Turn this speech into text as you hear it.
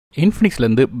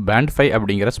Infinixலேருந்து pant 5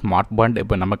 அப்படிங்கிற smart pant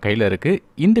இப்போ நம்ம கையில் இருக்குது.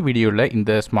 இந்த வீடியோவில்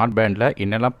இந்த ஸ்மார்ட் பேண்டில்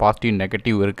என்னெல்லாம் பாசிட்டிவ்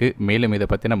நெகட்டிவ் இருக்குது, மேலும் இதை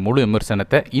பற்றின முழு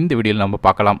விமர்சனத்தை இந்த வீடியோவில் நம்ம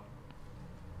பார்க்கலாம்.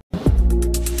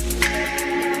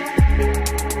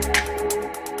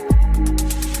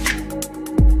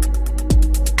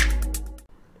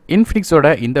 இன்ஃபினிக்ஸோட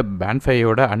இந்த பேண்ட்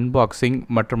 5ஓட அன்பாக்சிங்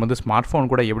மற்றும் ஸ்மார்ட் ஃபோன்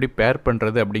கூட எப்படி பேர்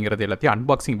பண்ணுறது அப்படிங்கிறது எல்லாத்தையும்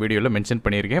அன்பாக்சிங் வீடியோவில் மென்ஷன்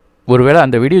பண்ணியிருக்கேன். ஒருவேளை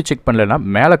அந்த வீடியோ செக் பண்ணலைன்னா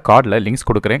மேலே கார்டில் லிங்க்ஸ்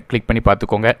கொடுக்குறேன், கிளிக் பண்ணி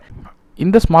பார்த்துக்கோங்க.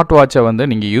 இந்த ஸ்மார்ட் வாட்சை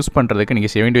நீங்கள் யூஸ் பண்ணுறதுக்கு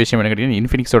நீங்கள் செய்ய வேண்டிய விஷயம் என்ன கேட்டீங்கன்னா,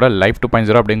 இன்ஃபினிக்ஸோட லைஃப்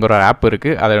 2.0 அப்படிங்கிற ஒரு ஆப்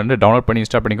இருக்குது. அதை டவுன்லோட் பண்ணி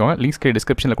இன்ஸ்டால் பண்ணிக்கோங்க. லிங்க்ஸ்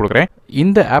டிஸ்கிரிப்ஷனில் கொடுக்குறேன்.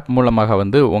 இந்த ஆப் மூலமாக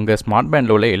உங்கள் ஸ்மார்ட்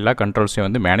பேண்டில் உள்ள எல்லா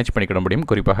கண்ட்ரோல்ஸையும் மேனேஜ் பண்ணிக்கிட முடியும்.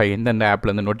 குறிப்பாக எந்தெந்த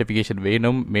ஆப்பில் நோட்டிஃபிகேஷன்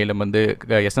வேணும், மேலும்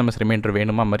எஸ்எம்எஸ் ரிமைண்டர்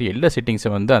வேணுமா மாதிரி எல்லா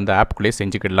செட்டிங்ஸும் அந்த ஆப்புக்குள்ளேயே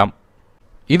செஞ்சுக்கிடலாம்.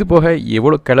 இது போக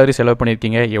எவ்வளோ கேலரி செலவு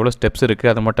பண்ணியிருக்கீங்க, எவ்வளோ ஸ்டெப்ஸ் இருக்குது,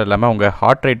 அது மட்டும் இல்லாமல் உங்கள்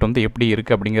ஹார்ட் ரேட் எப்படி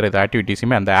இருக்குது அப்படிங்கிற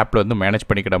ஆக்டிவிட்டீஸுமே அந்த ஆப்பில் மேனேஜ்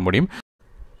பண்ணிக்கிட முடியும்.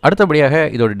 அடுத்தபடியாக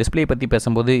இதோட டிஸ்பிளே பற்றி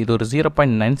பேசும்போது இது ஒரு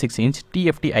 0.96 இன்ச்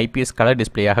TFT IPS கலர்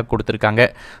டிஸ்பிளேயாக கொடுத்துருக்காங்க.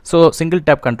 ஸோ சிங்கிள்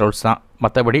டேப் கண்ட்ரோல்ஸ் தான்.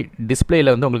 மற்றபடி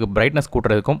டிஸ்பிளேயில் உங்களுக்கு பிரைட்னஸ்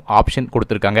கூட்டுறதுக்கும் ஆப்ஷன்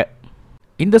கொடுத்துருக்காங்க.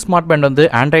 இந்த ஸ்மார்ட் பேண்ட்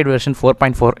ஆண்ட்ராய்டு வெர்ஷன்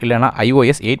 4.4 இல்லைனா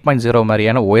iOS 8.0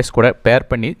 மாதிரியான OS கூட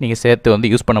பேர் பண்ணி நீங்கள்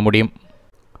சேர்த்து யூஸ் பண்ண முடியும்.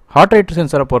 ஹார்ட் ரேட்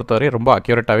சென்சரை பொறுத்தவரை ரொம்ப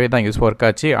அக்யூரேட்டாகவே தான் ஒர்க்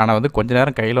ஆச்சு. ஆனால் கொஞ்ச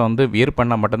நேரம் கையில் வியர்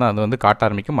பண்ணால் மட்டும்தான் அது காட்ட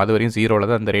ஆரம்பிக்கும். அது வரையும் 0ல்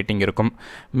தான் அந்த ரேட்டிங் இருக்கும்.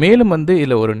 மேலும்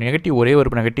இதில் ஒரு நெகட்டிவ், ஒரே ஒரு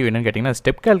நெகட்டிவ் என்னென்னு கேட்டிங்கன்னா,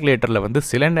 ஸ்டெப் கால்குலேட்டரில்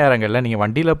சில நேரங்களில் நீங்கள்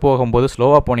வண்டியில் போகும்போது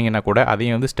ஸ்லோவாக போனீங்கன்னா கூட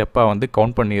அதையும் ஸ்டெப்பாக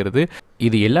கவுண்ட் பண்ணிடுது.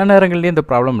 இது எல்லா நேரங்கள்லேயும் இந்த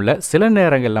ப்ராப்ளம் இல்லை. சில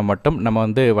நேரங்களில் மட்டும் நம்ம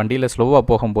வண்டியில் ஸ்லோவாக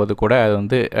போகும்போது கூட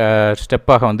அது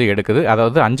ஸ்டெப்பாக எடுக்குது.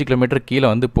 அதாவது 5 கிலோமீட்டர்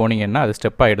கீழே போனீங்கன்னா அது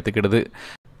ஸ்டெப்பாக எடுத்துக்கிடுது.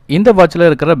 இந்த வாட்சில்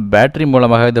இருக்கிற பேட்டரி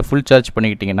மூலமாக இதை ஃபுல் சார்ஜ்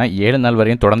பண்ணிக்கிட்டிங்கன்னா 7 நாள்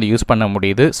வரையும் தொடர்ந்து யூஸ் பண்ண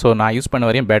முடியுது. ஸோ நான் யூஸ் பண்ண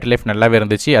வரையும் பேட்டரி லைஃப் நல்லாவே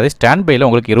இருந்துச்சு. அதே ஸ்டாண்ட் பையில்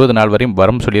உங்களுக்கு 20 நாள் வரையும்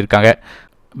வரும்னு சொல்லியிருக்காங்க.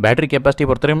 பேட்டரி கெப்பாசிட்டி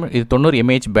பொறுத்தவரையும் இது 90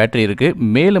 mAh பேட்டரி இருக்குது.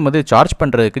 மேலும் சார்ஜ்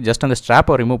பண்ணுறதுக்கு ஜஸ்ட் அந்த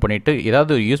ஸ்ட்ராப்பை ரிமூவ் பண்ணிவிட்டு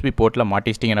ஏதாவது ஒரு USB போர்ட்டில்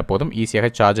மாட்டிச்சிட்டிங்கன்னா போதும், ஈஸியாக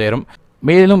சார்ஜ் ஆயிரும்.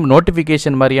 மேலும்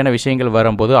நோட்டிஃபிகேஷன் மாதிரியான விஷயங்கள்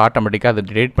வரும்போது ஆட்டோமேட்டிக்காக அதை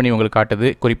டிலேட் பண்ணி உங்களுக்கு காட்டுது.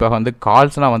 குறிப்பாக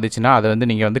கால்ஸ்லாம் வந்துச்சுன்னா அதை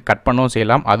நீங்கள் கட் பண்ணவும்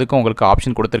செய்யலாம். அதுக்கும் உங்களுக்கு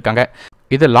ஆப்ஷன் கொடுத்துருக்காங்க.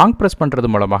 இதை லாங் ப்ரெஸ் பண்ணுறது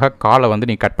மூலமாக காலை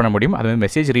நீங்கள் கட் பண்ண முடியும். அதுமாதிரி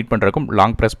மெசேஜ் ரீட் பண்ணுறதுக்கும்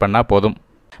லாங் ப்ரெஸ் பண்ணால் போதும்.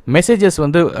 மெசேஜஸ்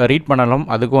ரீட் பண்ணலாம்,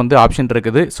 அதுக்கும் ஆப்ஷன்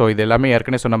இருக்குது. ஸோ இது எல்லாமே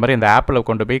ஏற்கனவே சொன்ன மாதிரி இந்த ஆப்பில்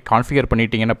கொண்டு போய் கான்ஃபிகர்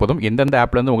பண்ணிட்டீங்கன்னா போதும், எந்தெந்த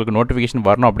ஆப்பில் உங்களுக்கு நோட்டிஃபிகேஷன்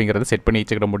வரணும் அப்படிங்கிறத செட் பண்ணி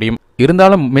வச்சுக்கிட முடியும்.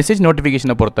 இருந்தாலும் மெசேஜ்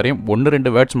நோட்டிஃபிகேஷனை பொறுத்தவரையும்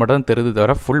 1-2 வேர்ட்ஸ் மட்டும் தான் தெரியுது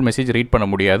தவிர ஃபுல் மெசேஜ் ரீட் பண்ண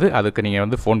முடியாது. அதுக்கு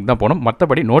நீங்கள் ஃபோன் தான் போகணும்.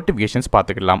 மற்றபடி நோட்டிஃபிகேஷன்ஸ்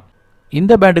பார்த்துக்கலாம்.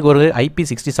 இந்த பேண்டுக்கு ஒரு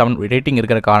IP67 ரேட்டிங்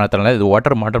இருக்கிற காரணத்தினால இது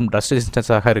வாட்டர் மற்றும் டஸ்ட்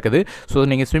ரெசிஸ்டன்ஸாக இருக்குது. ஸோ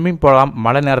நீங்கள் ஸ்விம்மிங் போகலாம்,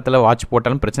 மழை நேரத்தில் வாட்ச்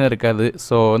போட்டாலும் பிரச்சனை இருக்காது.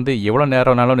 ஸோ எவ்வளோ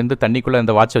நேரம்னாலும் தண்ணிக்குள்ளே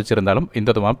இந்த வாட்ச் வச்சுருந்தாலும் எந்த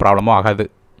விதமான ப்ராப்ளமும் ஆகாது.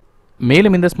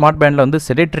 மேலும் இந்த ஸ்மார்ட் பேண்டில்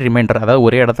செடேட்டரி ரிமைண்டர், அதாவது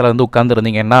ஒரே இடத்துல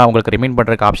உட்காந்துருந்தீங்கன்னா உங்களுக்கு ரிமைண்ட்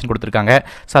பண்ணுறதுக்கு ஆப்ஷன் கொடுத்துருக்காங்க.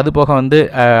 ஸோ அது போக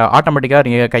ஆட்டோமேட்டிக்காக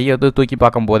நீங்கள் கையை தூக்கி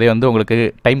பார்க்கும்போதே உங்களுக்கு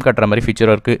டைம் காட்டுற மாதிரி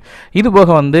ஃபீச்சரும் இருக்குது. இது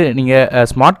போக நீங்கள்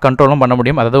ஸ்மார்ட் கண்ட்ரோலும் பண்ண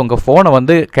முடியும். அதாவது உங்கள்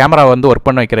ஃபோனை கேமரா ஒர்க்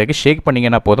பண்ண வைக்கிறதுக்கு ஷேக்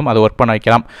பண்ணிங்கன்னா போதும், அது ஒர்க் பண்ண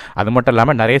வைக்கலாம். அது மட்டும்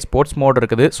இல்லாமல் நிறைய ஸ்போர்ட்ஸ் மோட்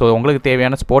இருக்குது. ஸோ உங்களுக்கு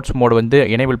தேவையான ஸ்போர்ட்ஸ் மோடு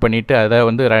எனேபிள் பண்ணிவிட்டு அதை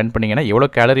ரன் பண்ணிங்கன்னா எவ்வளோ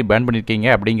கேலரி பேர்ன் பண்ணியிருக்கீங்க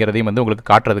அப்படிங்கிறதையும் உங்களுக்கு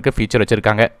காட்டுறதுக்கு ஃபீச்சர்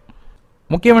வச்சுருக்காங்க.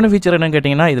 முக்கியமான ஃபீச்சர் என்னன்னு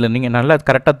கேட்டிங்கன்னா, இதில் நீங்கள் நல்லா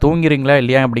கரெக்டாக தூங்கிறீங்களா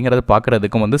இல்லையா அப்படிங்கிறத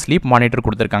பார்க்குறதுக்கும் ஸ்லீப் மானிட்டர்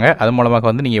கொடுத்துருக்காங்க. அது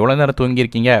மூலமாக நீங்கள் எவ்வளோ நேரம்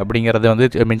தூங்கியிருக்கீங்க அப்படிங்கிறத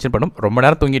மென்ஷன் பண்ணும். ரொம்ப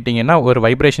நேரம் தூங்கிட்டீங்கன்னா ஒரு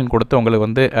வைப்ரேஷன் கொடுத்து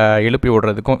உங்களுக்கு எழுப்பி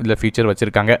விடுறதுக்கும் இதில் ஃபீச்சர்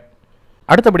வச்சுருக்காங்க.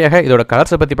 அடுத்தபடியாக இதோட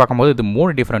கலர்ஸை பற்றி பார்க்கும்போது இது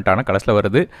 3 டிஃப்ரெண்ட்டான கலர்ஸில்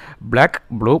வருது. பிளாக்,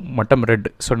 ப்ளூ மற்றும் ரெட்.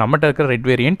 ஸோ நம்மகிட்ட இருக்கிற ரெட்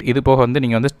வேரியண்ட். இது போக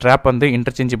நீங்கள் ஸ்ட்ராப்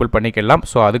இன்டர்சேஞ்சபிள் பண்ணிக்கலாம்.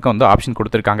 ஸோ அதுக்கு ஆப்ஷன்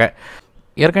கொடுத்துருக்காங்க.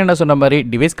 ஏற்கனவே சொன்ன மாதிரி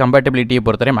டிவைஸ் கம்பேட்டபிலிட்டியை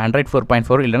பொறுத்தவரை ஆண்ட்ராய்டு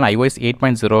 4.4 இல்லைனா iOS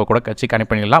 8.0 கூட கட்சி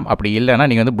கனெக்ட் பண்ணிக்கலாம். அப்படி இல்லைனா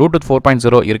நீங்கள் ப்ளூடூத்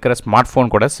 4.0 இருக்கிற ஸ்மார்ட்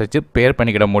ஃபோன் கூட வச்சு பேர்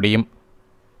பண்ணிக்கிட முடியும்.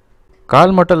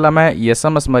 கால் மட்டும் இல்லாமல்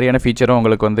SMS மாதிரியான ஃபீச்சரும்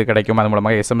உங்களுக்கு கிடைக்கும். அது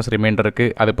மூலமாக SMS ரிமைண்டர்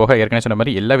இருக்குது. அது போக ஏற்கனவே சொன்ன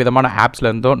மாதிரி எல்லா விதமான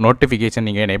ஆப்ஸ்லேருந்தும் நோட்டிஃபிகேஷன்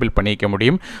நீங்கள் எனேபிள் பண்ணிக்க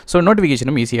முடியும். ஸோ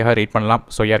நோட்டிஃபிகேஷனும் ஈஸியாக ரீட் பண்ணலாம்.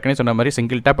 ஸோ ஏற்கனவே சொன்ன மாதிரி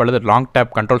சிங்கிள் டேப் அல்லது லாங்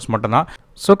டேப் கண்ட்ரோல்ஸ் மட்டும்தான்.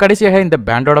 ஸோ கடைசியாக இந்த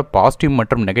பேண்டோட பாசிட்டிவ்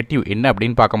மற்றும் நெகட்டிவ் என்ன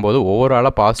அப்படின்னு பார்க்கும்போது,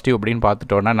 ஓவராலாக பாசிட்டிவ் அப்படின்னு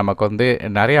பார்த்துட்டோன்னா நமக்கு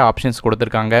நிறைய ஆப்ஷன்ஸ்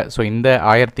கொடுத்துருக்காங்க. ஸோ இந்த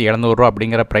 1700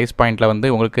 அப்படிங்கிற ப்ரைஸ்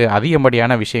பாயிண்ட்டில் உங்களுக்கு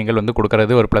அதிகப்படியான விஷயங்கள்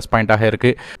கொடுக்குறது ஒரு ப்ளஸ் பாயிண்ட்டாக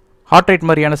இருக்குது. ஹார்ட் ரேட்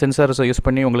மாதிரியான சென்சார்ஸை யூஸ்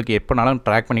பண்ணி உங்களுக்கு எப்போனாலும்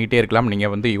ட்ராக் பண்ணிக்கிட்டே இருக்கலாம்.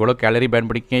 நீங்கள் இவ்வளோ கேலரி பேர்ன்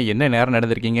பண்ணிக்கிங்க, என்ன நேரம்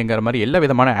நடந்திருக்கீங்கிற மாதிரி எல்லா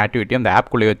விதமான ஆக்டிவிட்டியும் அந்த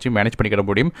ஆப்குள்ளே வச்சு மேனேஜ் பண்ணிக்கிட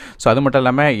முடியும். ஸோ அது மட்டும்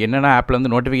இல்லாமல் என்னென்ன ஆப்பில்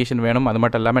நோட்டிஃபிகேஷன் வேணும், அது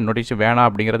மட்டும் இல்லாமல் நோட்டிஃபிகேஷன் வேணாம்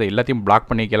அப்படிங்கிறத எல்லாத்தையும் பிளாக்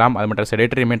பண்ணிக்கலாம். அது மட்டும்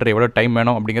செடேட்டரி ரிமைண்டர் எவ்வளோ டைம்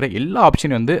வேணும் அப்படிங்கிற எல்லா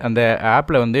ஆப்ஷனும் அந்த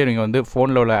ஆப்பில் நீங்கள்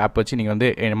ஃபோனில் உள்ள ஆப் வச்சு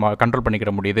நீங்கள் கண்ட்ரோல்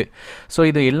பண்ணிக்கிட முடியுது. ஸோ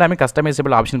இது எல்லாமே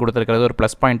கஸ்டமைசபிள் ஆப்ஷன் கொடுத்துருக்கிறது ஒரு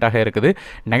ப்ளஸ் பாயிண்ட்டாக இருக்குது.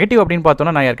 நெகட்டிவ் அப்படின்னு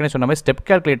பார்த்தோன்னா, நான் ஏற்கனவே சொன்ன மாதிரி ஸ்டெப்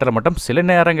கால்குலேட்டர் மட்டும் சில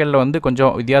நேரங்களில்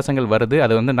கொஞ்சம் வித்தியாசங்கள் வருது.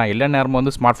 அது நான் எல்லா நேரமும்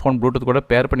வந்து ஸ்மார்ட் ஃபோன் ப்ளூடூத் கூட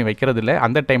பேர் பண்ணி வைக்கிறது இல்லை.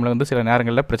 அந்த டைமில் வந்து சில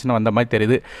நேரங்களில் பிரச்சனை வந்த மாதிரி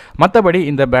தெரியுது. மற்றபடி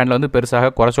இந்த பேண்டில் வந்து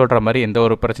பெருசாக குறை சொல்கிற மாதிரி எந்த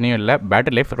ஒரு பிரச்சனையும் இல்லை.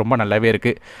 பேட்டரி லைஃப் ரொம்ப நல்லாவே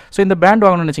இருக்குது. ஸோ இந்த பேண்ட்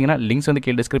வாங்கணும்னு நினச்சிங்கன்னா லிங்க்ஸ் வந்து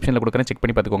கீழே டிஸ்கிரிப்ஷனில் கொடுக்குறேன், செக்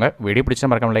பண்ணி பார்த்துக்கோங்க. வீடியோ பிடிச்சா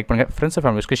மறக்காம லைக் பண்ணுங்கள், ஃப்ரெண்ட்ஸ்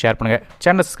ஃபேமிலிஸ்க்கு ஷேர் பண்ணுங்கள்,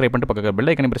 சேனல் சப்ஸ்கிரைப் பண்ணிட்டு பக்கத்தில்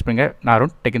பெல் ஐக்கனை பிரஸ் பண்ணுங்கள். நான்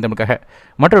அருண் டெக் இன் தமிழுக்காக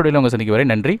மற்ற வீடியோவில் உங்கள் சந்திக்கு வரை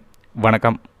நன்றி,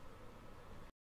 வணக்கம்.